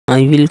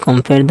I will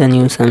compare the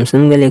new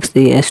Samsung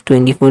Galaxy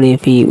S24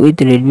 FE with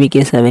Redmi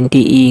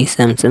K70E.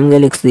 Samsung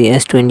Galaxy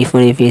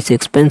S24 FE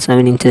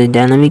 6.7 inches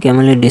dynamic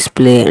AMOLED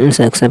display and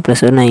success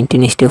ratio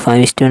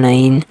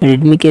 19:5:9.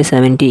 Redmi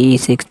K70E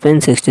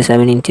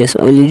 6.67 inches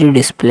OLED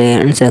display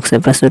and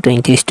success ratio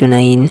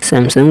 20:9.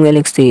 Samsung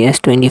Galaxy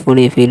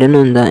S24 FE run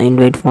on the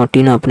Android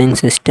 14 operating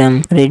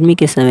system. Redmi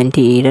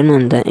K70E run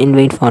on the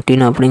Android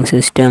 14 operating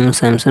system.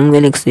 Samsung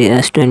Galaxy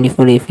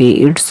S24 FE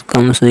it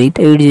comes with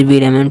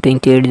 8GB RAM and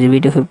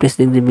 28GB to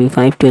 56GB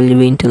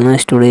 512GB internal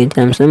storage.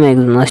 Samsung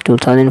Exynos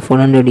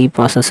 2400E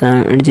processor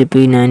and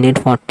GPU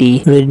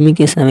 9840. Redmi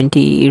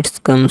K70E it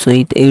comes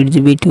with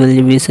 8GB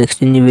 12GB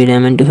 16GB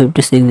RAM and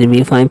 256GB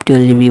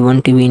 512GB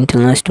 1TB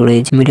internal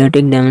storage.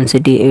 MediaTek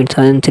Dimensity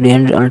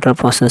 8300 Ultra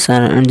processor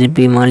and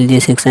GPU Model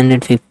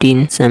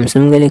G615.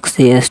 Samsung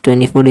Galaxy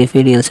S24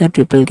 FE real set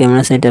triple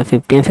camera setup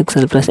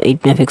 50MP plus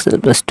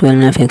 8MP plus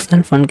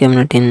 12MP front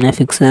camera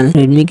 10MP.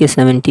 Redmi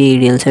K70E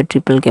real set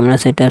triple camera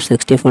setup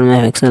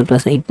 64MP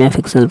plus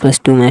 8MP plus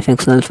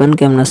 2MP front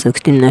camera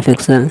 16MP.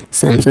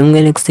 Samsung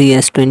Galaxy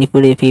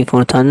S24 FE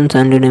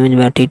 4700 mAh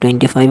battery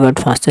 25W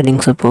fast charging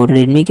support.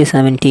 Redmi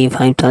K70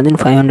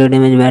 5500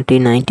 mAh battery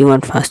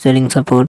 90W fast charging support.